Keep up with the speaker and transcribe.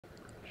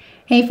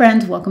Hey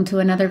friends, welcome to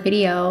another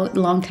video.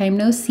 Long time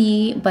no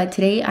see, but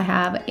today I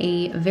have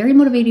a very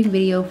motivating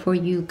video for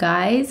you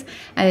guys.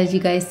 As you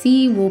guys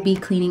see, we'll be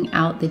cleaning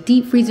out the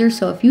deep freezer.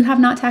 So if you have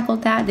not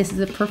tackled that, this is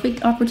a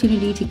perfect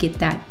opportunity to get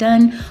that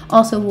done.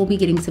 Also, we'll be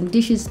getting some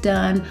dishes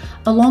done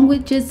along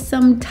with just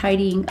some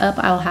tidying up.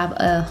 I'll have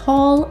a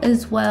haul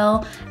as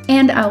well.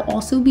 And I'll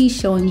also be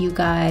showing you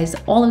guys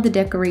all of the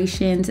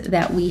decorations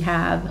that we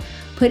have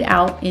put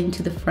out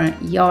into the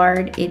front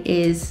yard. It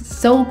is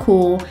so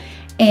cool.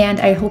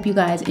 And I hope you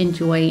guys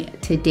enjoy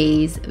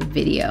today's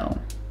video.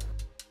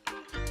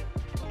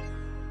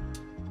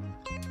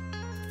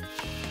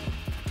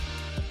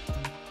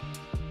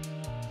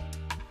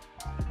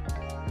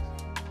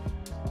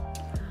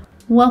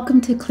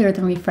 Welcome to Clear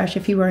Then Refresh.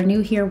 If you are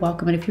new here,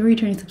 welcome. And if you're a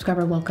returning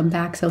subscriber, welcome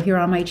back. So here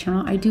on my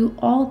channel, I do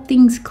all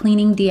things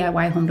cleaning,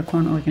 DIY, home decor,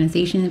 and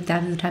organization. If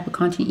that is the type of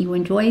content you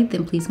enjoy,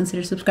 then please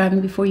consider subscribing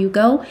before you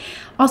go.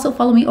 Also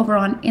follow me over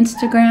on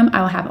Instagram.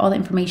 I'll have all the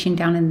information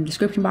down in the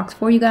description box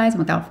for you guys. And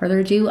without further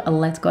ado,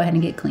 let's go ahead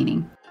and get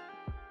cleaning.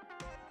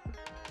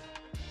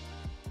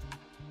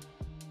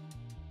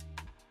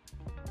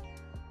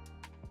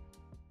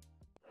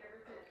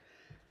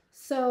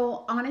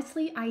 So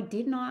honestly, I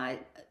did not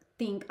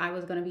think I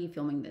was going to be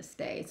filming this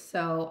day.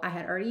 So I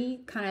had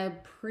already kind of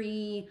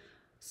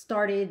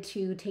started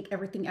to take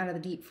everything out of the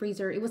deep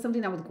freezer. It was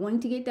something that was going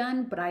to get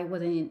done, but I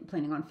wasn't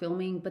planning on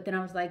filming. But then I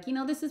was like, you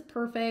know, this is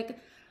perfect.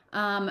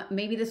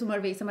 Maybe this will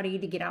motivate somebody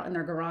to get out in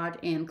their garage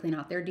and clean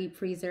out their deep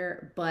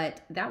freezer.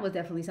 But that was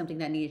definitely something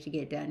that needed to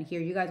get done.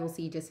 Here, you guys will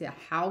see just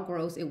how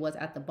gross it was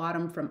at the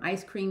bottom, from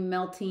ice cream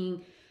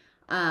melting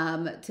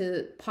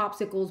to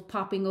popsicles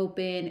popping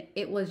open.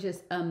 It was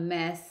just a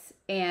mess.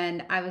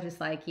 And I was just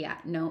like, yeah,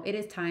 no, it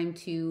is time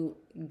to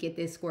get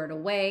this squared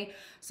away.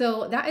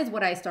 So that is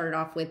what I started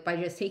off with, by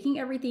just taking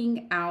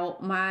everything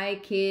out. My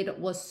kid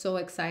was so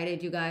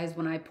excited, you guys,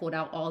 when I pulled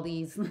out all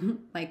these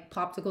like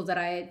popsicles that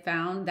I had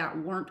found that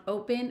weren't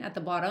open at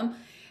the bottom,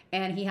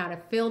 and he had a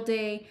field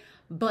day.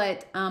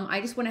 But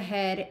I just went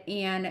ahead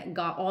and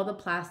got all the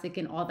plastic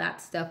and all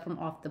that stuff from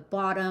off the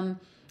bottom.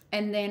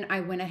 And then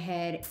I went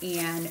ahead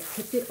and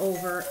tipped it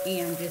over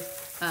and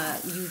just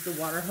used the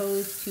water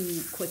hose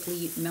to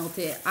quickly melt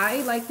it.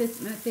 I like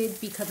this method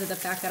because of the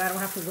fact that I don't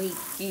have to wait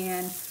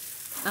and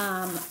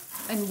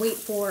wait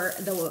for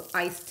the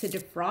ice to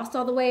defrost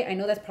all the way. I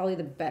know that's probably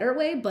the better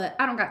way, but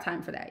I don't got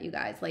time for that, you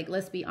guys. Like,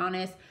 let's be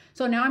honest.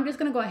 So now I'm just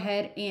gonna go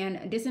ahead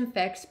and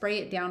disinfect, spray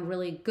it down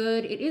really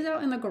good. It is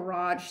out in the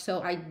garage,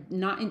 so I'm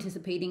not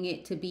anticipating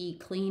it to be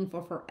clean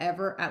for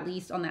forever, at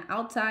least on the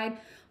outside.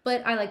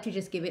 But I like to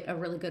just give it a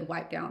really good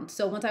wipe down.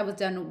 So once I was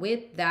done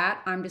with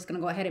that, I'm just gonna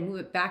go ahead and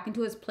move it back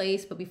into its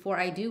place. But before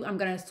I do, I'm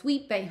gonna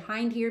sweep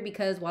behind here,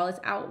 because while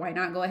it's out, why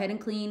not go ahead and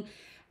clean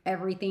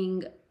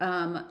everything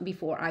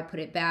before I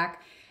put it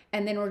back.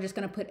 And then we're just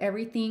gonna put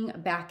everything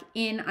back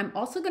in. I'm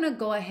also gonna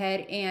go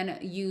ahead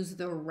and use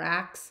the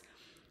racks.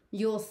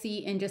 You'll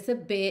see in just a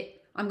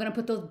bit. I'm gonna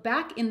put those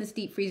back in this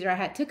deep freezer.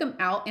 I took them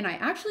out and I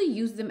actually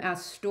used them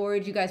as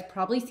storage. You guys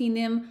probably seen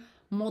them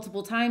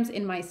multiple times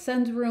in my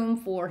son's room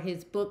for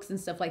his books and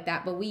stuff like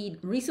that. But we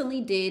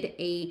recently did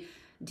a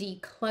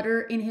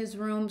declutter in his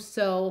room,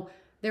 so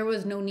there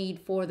was no need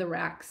for the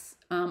racks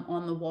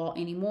on the wall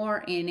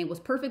anymore, and it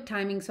was perfect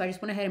timing. So I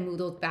just went ahead and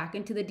moved those back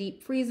into the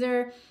deep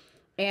freezer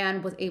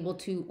and was able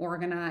to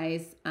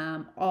organize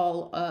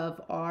all of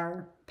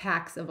our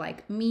packs of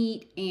like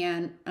meat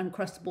and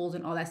Uncrustables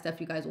and all that stuff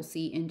you guys will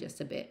see in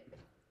just a bit.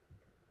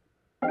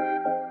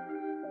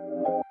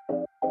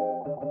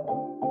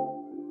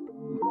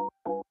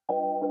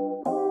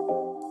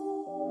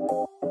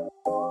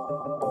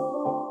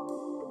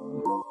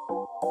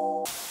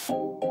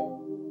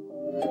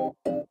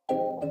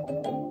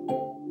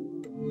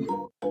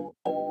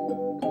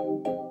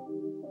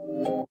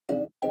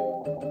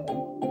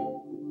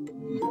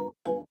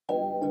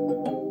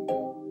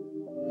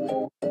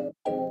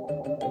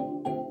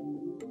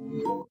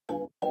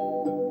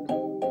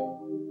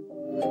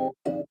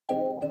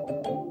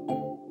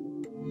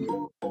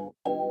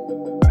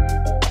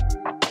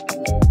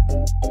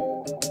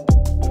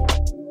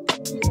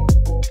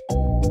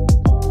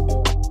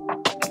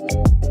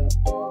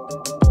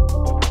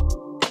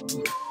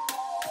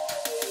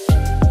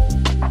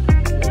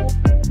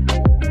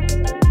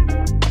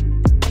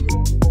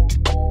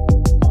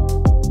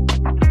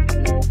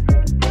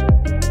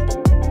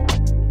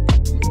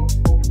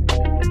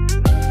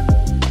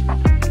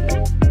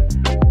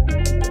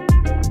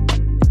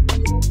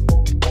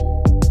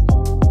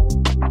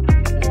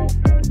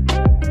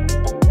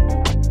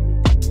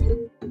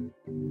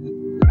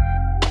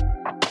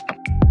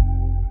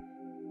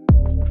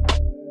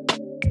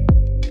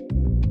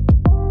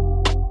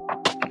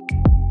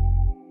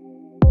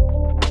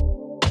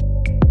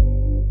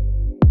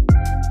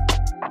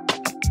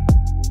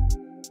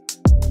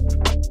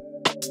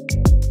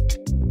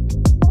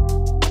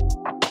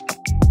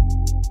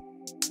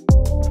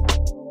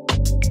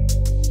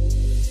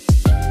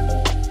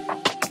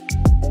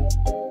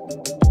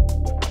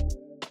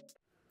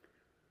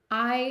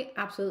 I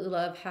absolutely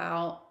love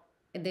how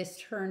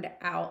this turned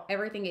out.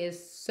 Everything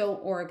is so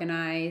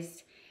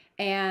organized.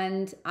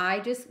 And I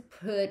just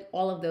put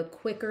all of the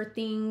quicker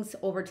things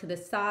over to the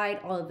side,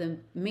 all of the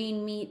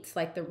main meats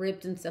like the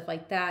ribs and stuff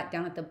like that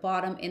down at the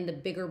bottom, and the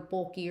bigger,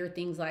 bulkier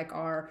things like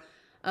our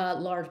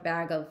large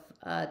bag of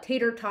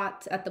tater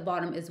tots at the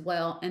bottom as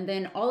well. And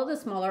then all of the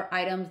smaller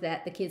items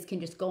that the kids can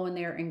just go in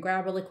there and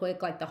grab really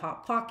quick, like the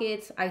Hot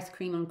Pockets, ice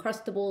cream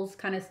Uncrustables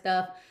kind of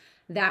stuff,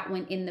 that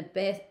went in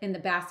the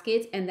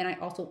baskets. And then I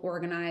also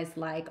organized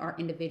like our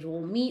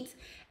individual meats,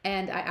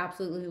 and I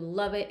absolutely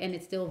love it, and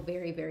it's still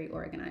very, very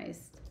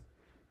organized.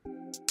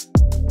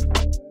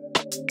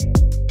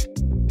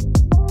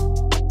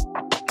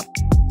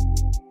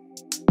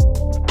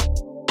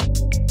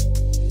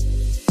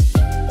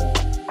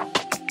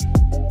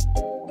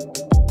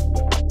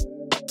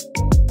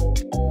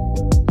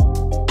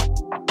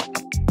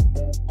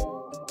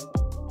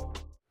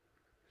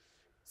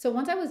 So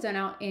once I was done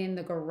out in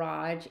the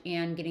garage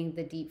and getting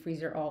the deep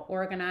freezer all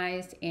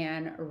organized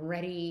and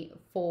ready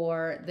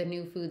for the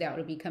new food that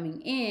would be coming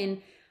in,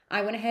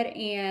 I went ahead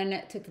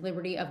and took the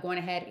liberty of going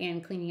ahead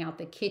and cleaning out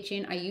the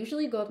kitchen. I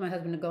usually go with my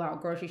husband to go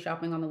out grocery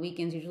shopping on the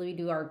weekends. Usually we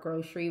do our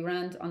grocery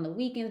runs on the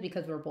weekends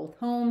because we're both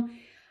home.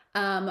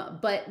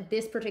 But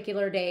this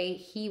particular day,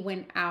 he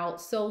went out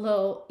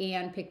solo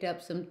and picked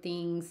up some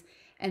things.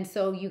 And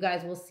so you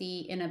guys will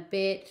see in a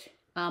bit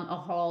a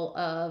haul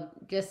of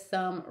just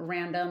some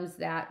randoms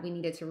that we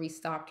needed to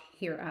restock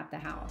here at the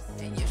house.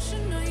 And you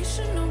should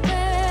know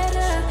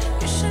better.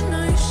 You should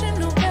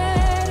know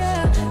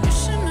better. You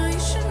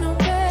should know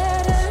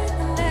better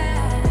than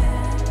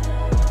that.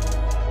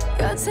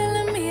 You're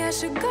telling me I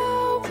should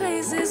go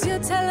places. You're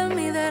telling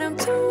me that I'm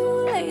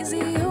too lazy.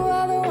 You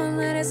are the one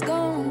that is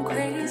going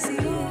crazy.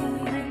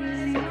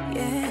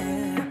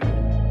 Yeah.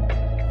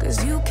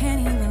 'Cause you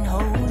can't even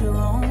hold your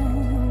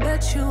own,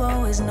 but you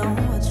always know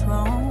what's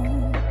wrong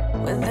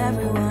with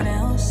everyone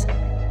else.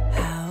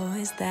 How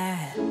is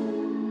that?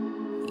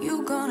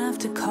 You gonna have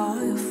to call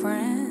your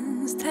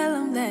friends, tell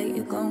them that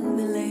you're gonna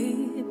be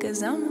late,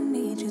 'cause I'ma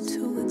need you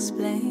to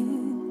explain.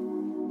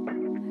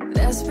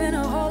 There's been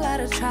a whole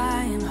lot of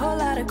trying, whole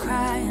lot of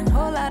crying,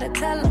 whole lot of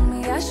telling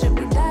me I should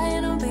be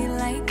dying or be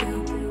like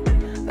you,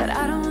 but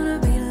I don't wanna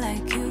be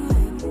like you.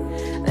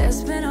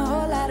 There's been a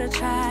whole lot of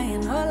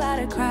trying, whole lot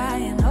of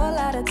crying, whole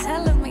lot of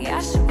telling me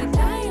I should be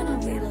dying or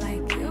be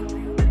like you,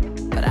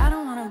 but I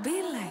don't wanna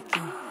be like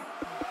you.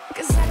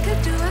 'Cause I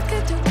could do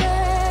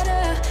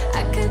better.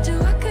 I could do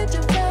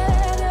better.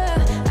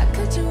 I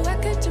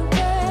could do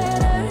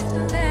better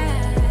than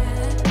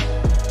that.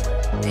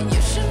 And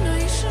you should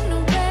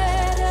know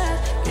better.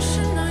 You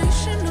should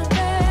know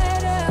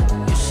better.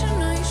 You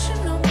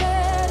should know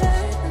better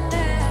than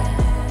that.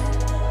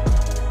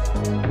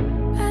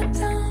 I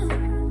don't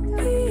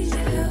need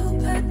your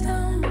help. I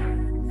don't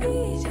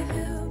need your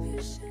help. You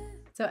should.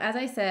 So as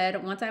I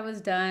said, once I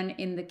was done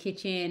in the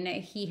kitchen,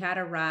 he had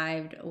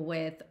arrived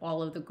with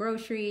all of the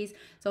groceries.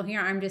 So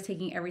here I'm just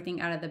taking everything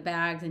out of the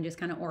bags and just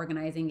kind of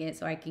organizing it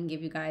so I can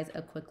give you guys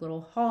a quick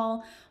little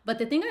haul. But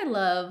the thing I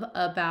love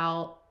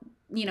about,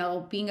 you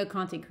know, being a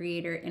content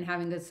creator and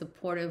having a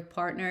supportive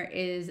partner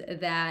is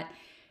that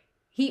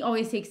he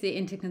always takes it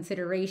into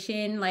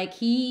consideration. Like,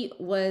 he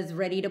was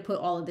ready to put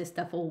all of this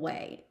stuff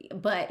away,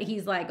 but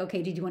he's like,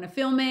 okay, did you want to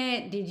film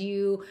it? Did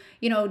you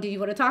want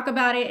to talk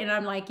about it? And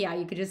I'm like, yeah,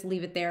 you could just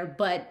leave it there.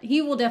 But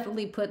he will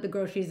definitely put the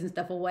groceries and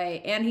stuff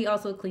away. And he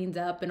also cleans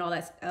up and all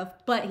that stuff.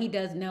 But he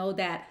does know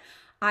that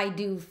I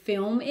do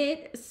film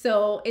it.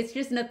 So it's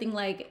just nothing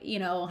like, you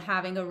know,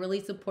 having a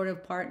really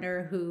supportive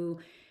partner who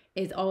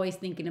is always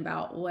thinking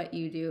about what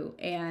you do.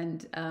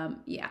 And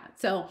yeah,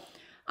 so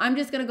I'm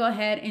just going to go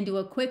ahead and do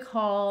a quick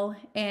haul,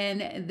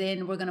 and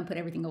then we're going to put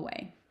everything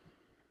away.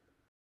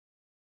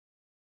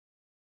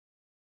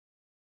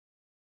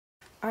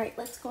 All right,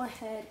 let's go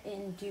ahead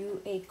and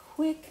do a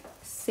quick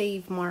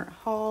Save Mart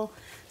haul.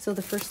 So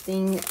the first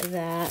thing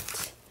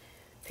that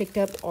picked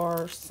up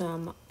are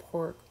some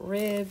pork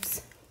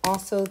ribs.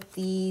 Also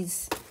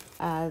these,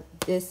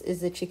 this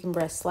is the chicken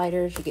breast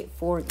sliders. You get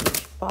 4 in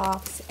each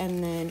box.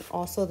 And then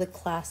also the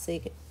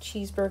classic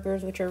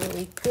cheeseburgers, which are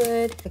really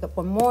good. Pick up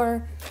one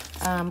more.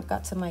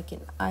 Got some Mike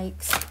and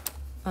Ike's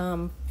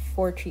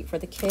for a treat for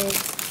the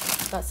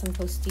kids. Got some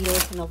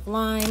Tostitos and of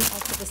lime.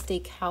 Also the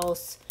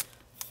Steakhouse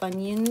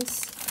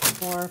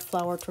Funyuns, more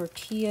flour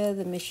tortilla,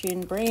 the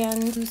Mission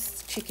brand.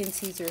 Chicken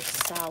Caesar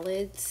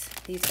salads.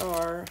 These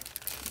are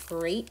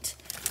great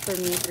for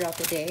me throughout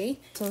the day.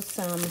 So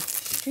some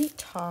street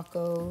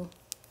taco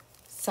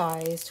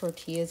size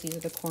tortillas. These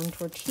are the corn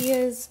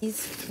tortillas.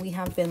 These we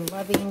have been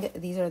loving.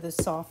 These are the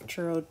soft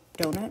churro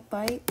donut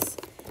bites,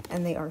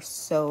 and they are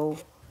so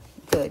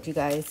good, you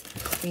guys.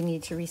 We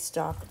need to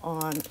restock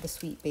on the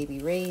Sweet Baby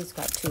Ray's.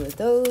 Got 2 of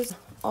those.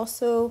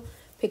 Also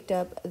picked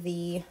up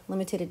the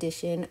limited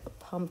edition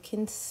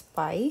pumpkin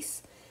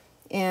spice,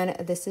 and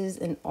this is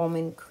an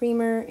almond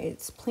creamer.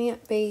 It's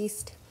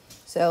plant-based,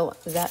 so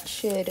that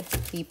should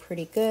be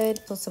pretty good.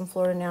 So some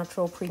Florida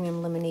Natural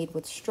premium lemonade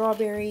with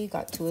strawberry.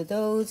 Got 2 of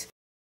those.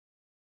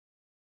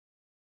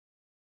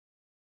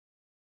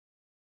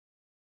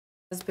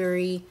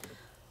 Raspberry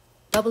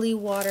bubbly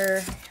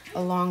water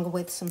along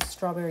with some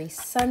strawberry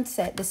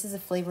sunset. This is a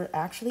flavor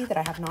actually that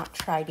I have not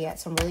tried yet,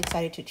 so I'm really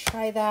excited to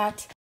try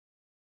that.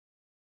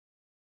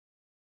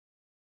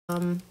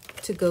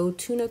 To go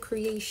tuna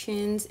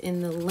creations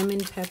in the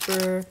lemon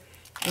pepper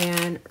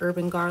and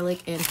urban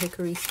garlic and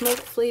hickory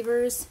smoked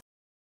flavors.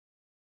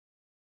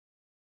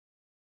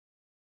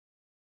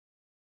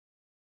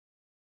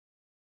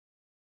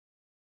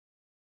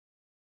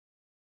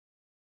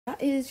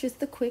 That is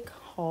just a quick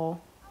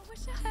haul. I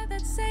wish I had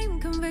that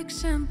same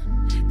conviction,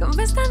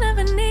 convinced I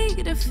never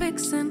needed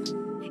fixing.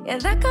 Yeah,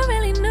 that girl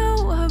really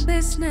knew her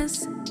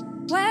business.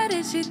 Where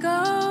did she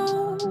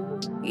go?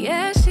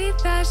 Yeah, she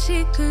thought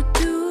she could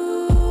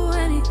do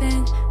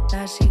anything,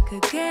 thought she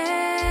could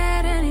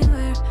get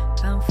anywhere.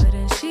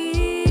 Confident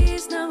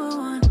she's number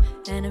one,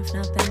 and if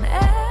nothing,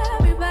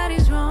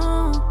 everybody's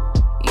wrong.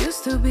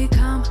 Used to be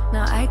calm,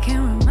 now I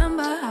can't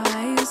remember how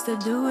I used to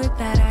do it.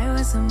 That I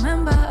was a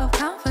member of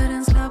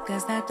Confidence Club,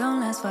 cause that don't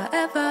last forever.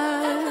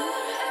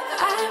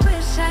 I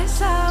wish I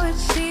saw what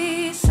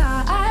she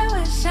saw, I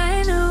wish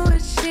I knew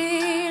what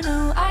she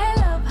knew. I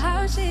love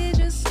how she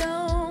just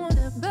owned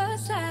it, but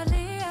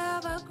sadly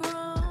I've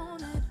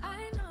outgrown it. I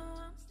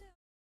know I'm still...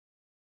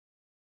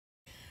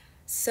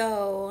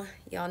 So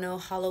y'all know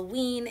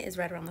Halloween is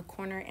right around the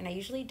corner, and I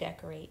usually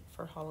decorate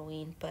for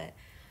Halloween, but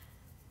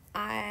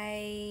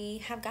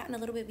I have gotten a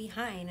little bit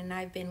behind, and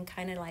I've been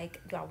kind of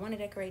like, do I want to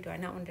decorate? Do I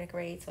not want to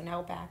decorate? So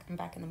now I'm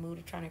back in the mood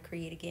of trying to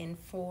create again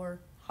for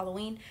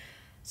Halloween.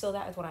 So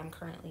that is what I'm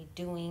currently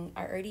doing.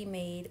 I already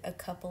made a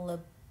couple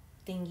of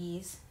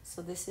thingies.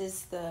 So this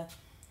is the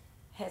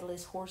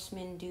headless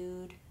horseman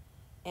dude,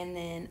 and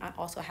then I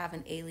also have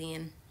an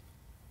alien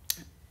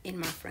in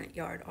my front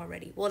yard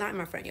already. Well, not in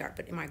my front yard,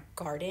 but in my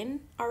garden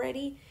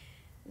already,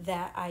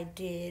 that I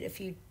did a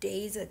few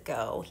days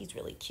ago. He's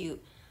really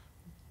cute.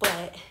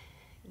 But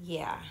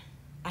yeah,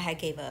 I had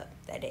gave up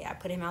that day. I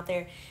put him out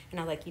there, and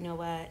I was like, you know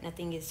what?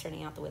 Nothing is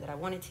turning out the way that I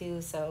wanted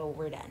to, so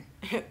we're done.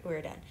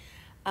 We're done.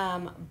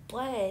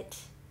 But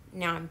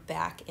now I'm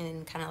back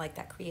in kind of like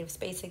that creative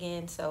space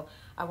again. So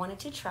I wanted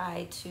to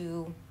try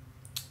to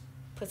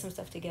put some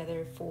stuff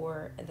together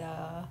for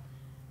the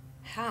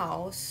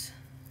house.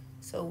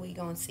 So we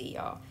gonna see,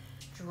 y'all.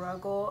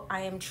 Struggle.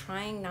 I am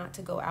trying not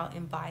to go out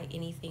and buy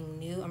anything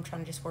new. I'm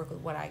trying to just work with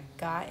what I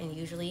got, and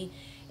usually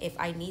if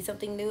I need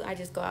something new, I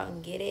just go out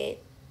and get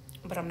it.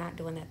 But I'm not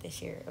doing that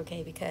this year,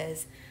 okay?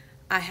 Because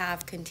I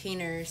have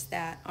containers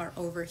that are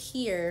over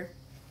here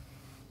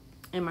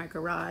in my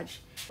garage.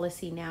 Let's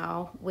see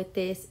now with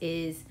this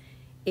is,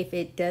 if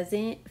it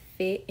doesn't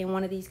fit in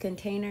one of these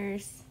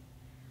containers,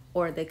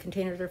 or the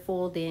containers are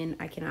full, then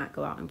I cannot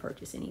go out and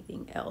purchase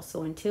anything else.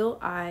 So until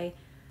I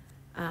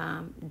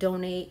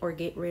donate or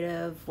get rid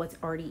of what's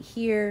already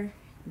here,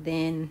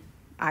 then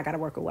I gotta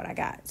work with what I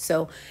got.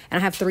 So, and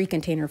I have 3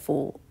 containers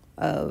full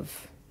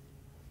of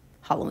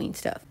Halloween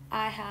stuff.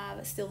 I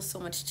have still so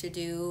much to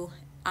do.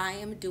 I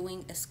am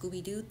doing a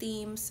Scooby-Doo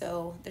theme,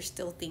 so there's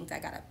still things I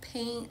gotta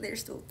paint, there's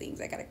still things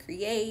I gotta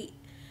create.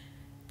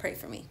 Pray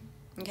for me,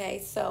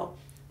 okay? So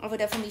I will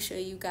definitely show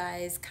you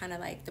guys kind of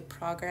like the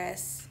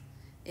progress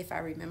if I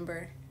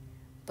remember,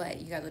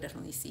 but you guys will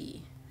definitely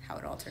see how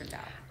it all turns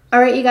out. All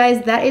right, you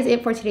guys, that is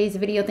it for today's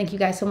video. Thank you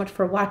guys so much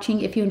for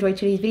watching. If you enjoyed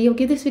today's video,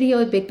 give this video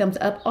a big thumbs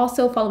up.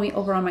 Also, follow me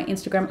over on my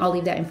Instagram. I'll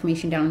leave that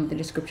information down in the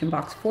description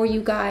box for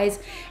you guys.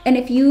 And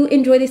if you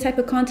enjoy this type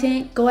of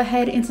content, go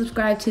ahead and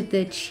subscribe to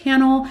the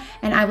channel.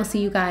 And I will see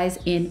you guys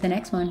in the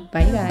next one.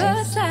 Bye, you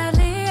guys.